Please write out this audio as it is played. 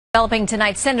Developing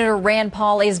tonight, Senator Rand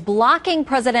Paul is blocking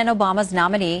President Obama's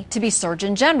nominee to be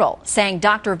Surgeon General, saying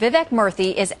Dr. Vivek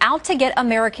Murthy is out to get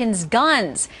Americans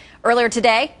guns. Earlier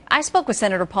today, I spoke with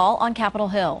Senator Paul on Capitol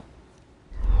Hill.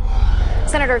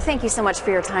 Senator, thank you so much for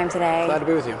your time today. Glad to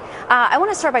be with you. I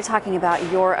want to start by talking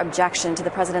about your objection to the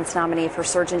president's nominee for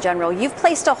Surgeon General. You've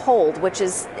placed a hold, which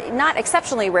is not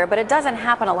exceptionally rare, but it doesn't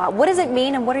happen a lot. What does it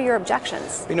mean, and what are your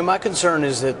objections? You know, my concern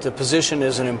is that the position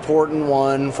is an important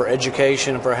one for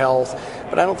education and for health,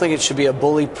 but I don't think it should be a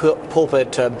bully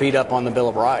pulpit to beat up on the Bill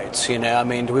of Rights. You know, I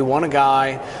mean, do we want a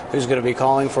guy who's going to be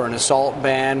calling for an assault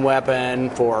ban weapon,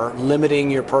 for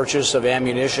limiting your purchase of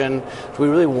ammunition? Do we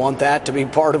really want that to be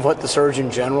part of what the Surgeon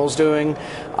General's doing?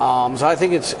 So I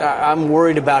think I'm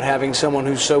worried about having someone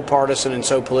who's so partisan and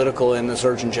so political in the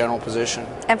Surgeon General position.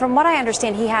 And from what I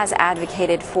understand, he has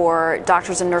advocated for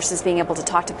doctors and nurses being able to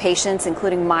talk to patients,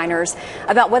 including minors,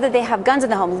 about whether they have guns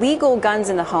in the home, legal guns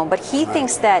in the home. But he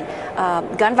thinks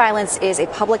that gun violence is a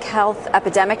public health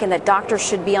epidemic and that doctors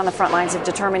should be on the front lines of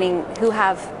determining who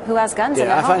has guns in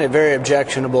their home. I find it very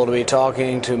objectionable to be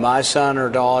talking to my son or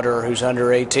daughter who's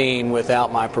under 18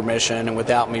 without my permission and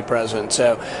without me present.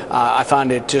 So I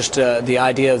find it just the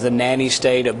idea of the nanny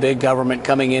state of big government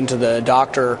coming into the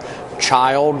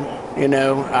doctor-child, you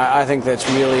know, I think that's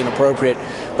really inappropriate.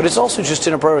 But it's also just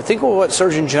inappropriate. Think of what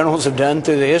Surgeon Generals have done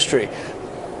through the history.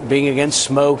 Being against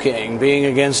smoking, being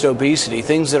against obesity,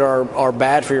 things that are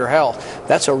bad for your health.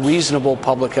 That's a reasonable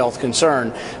public health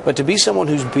concern. But to be someone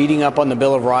who's beating up on the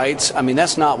Bill of Rights, I mean,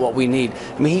 that's not what we need.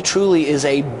 I mean, he truly is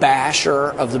a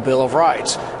basher of the Bill of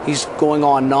Rights. He's going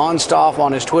on nonstop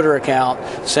on his Twitter account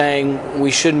saying we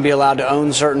shouldn't be allowed to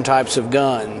own certain types of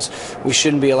guns. We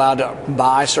shouldn't be allowed to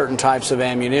buy certain types of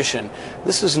ammunition.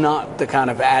 This is not the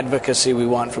kind of advocacy we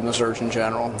want from the Surgeon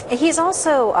General. He's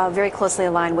also very closely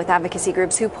aligned with advocacy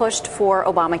groups who pushed for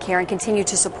Obamacare and continue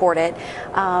to support it.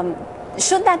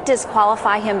 Should that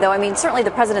disqualify him, though? I mean, certainly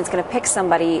the president's going to pick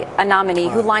somebody, a nominee,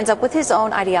 who lines up with his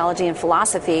own ideology and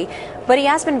philosophy, but he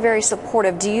has been very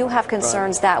supportive. Do you have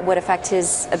concerns that would affect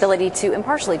his ability to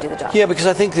impartially do the job? Yeah, because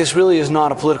I think this really is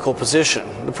not a political position.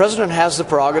 The president has the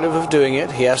prerogative of doing it.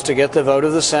 He has to get the vote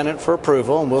of the Senate for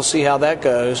approval, and we'll see how that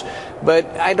goes. But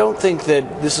I don't think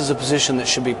that this is a position that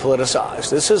should be politicized.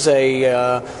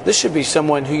 This should be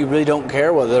someone who you really don't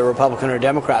care whether they're Republican or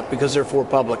Democrat because they're for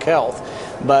public health.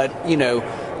 But, you know,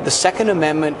 the Second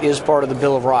Amendment is part of the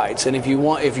Bill of Rights, and if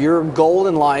your goal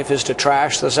in life is to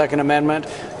trash the Second Amendment,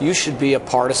 you should be a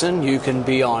partisan. You can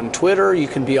be on Twitter, you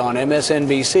can be on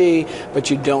MSNBC,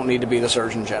 but you don't need to be the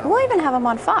Surgeon General. We'll even have him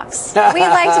on Fox. We'd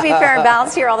like to be fair and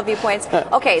balanced, hear all the viewpoints.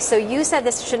 Okay, so you said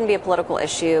this shouldn't be a political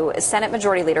issue. Senate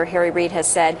Majority Leader Harry Reid has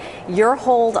said your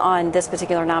hold on this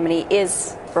particular nominee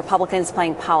is Republicans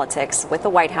playing politics with the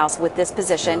White House with this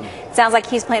position. It sounds like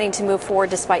he's planning to move forward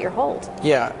despite your hold.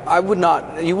 Yeah,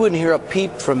 you wouldn't hear a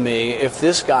peep from me if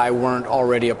this guy weren't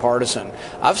already a partisan.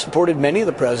 I've supported many of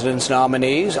the president's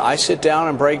nominees. I sit down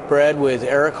and break bread with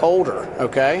Eric Holder,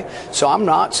 okay? So I'm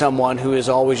not someone who is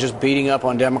always just beating up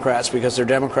on Democrats because they're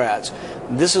Democrats.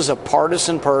 This is a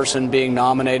partisan person being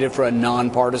nominated for a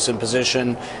nonpartisan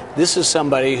position. This is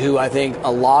somebody who I think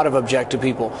a lot of objective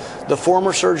people, the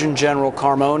former Surgeon General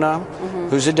Carmona,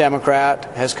 who's a Democrat,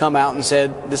 has come out and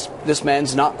said this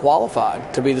man's not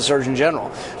qualified to be the Surgeon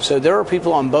General. So there are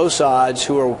people on both sides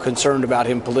who are concerned about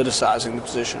him politicizing the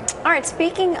position. All right,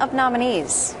 speaking of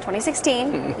nominees,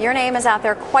 2016, your name is out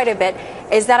there quite a bit.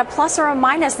 Is that a plus or a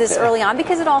minus this early on?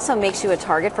 Because it also makes you a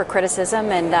target for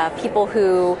criticism and people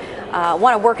who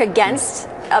want to work against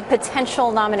a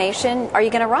potential nomination. Are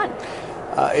you going to run?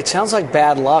 It sounds like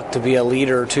bad luck to be a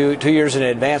leader two years in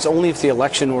advance, only if the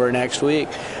election were next week.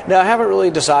 No, I haven't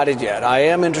really decided yet. I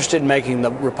am interested in making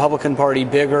the Republican Party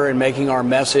bigger and making our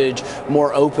message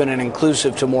more open and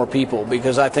inclusive to more people,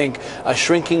 because I think a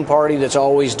shrinking party that's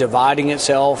always dividing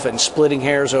itself and splitting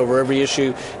hairs over every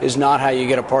issue is not how you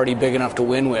get a party big enough to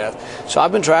win with. So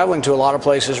I've been traveling to a lot of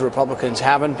places Republicans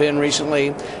haven't been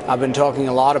recently. I've been talking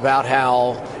a lot about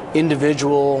how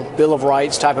individual Bill of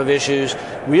Rights type of issues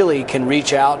really can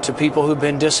reach out to people who've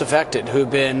been disaffected, who've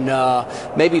been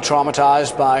maybe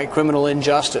traumatized by criminal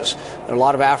injustice. There are a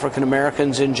lot of African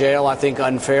Americans in jail, I think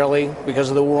unfairly, because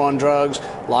of the war on drugs,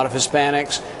 a lot of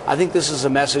Hispanics. I think this is a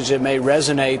message that may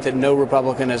resonate that no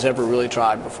Republican has ever really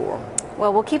tried before.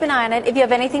 Well, we'll keep an eye on it. If you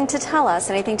have anything to tell us,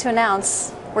 anything to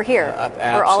announce, we're here.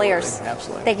 We're all ears.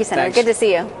 Absolutely. Thank you, Senator. Thanks. Good to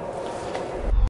see you.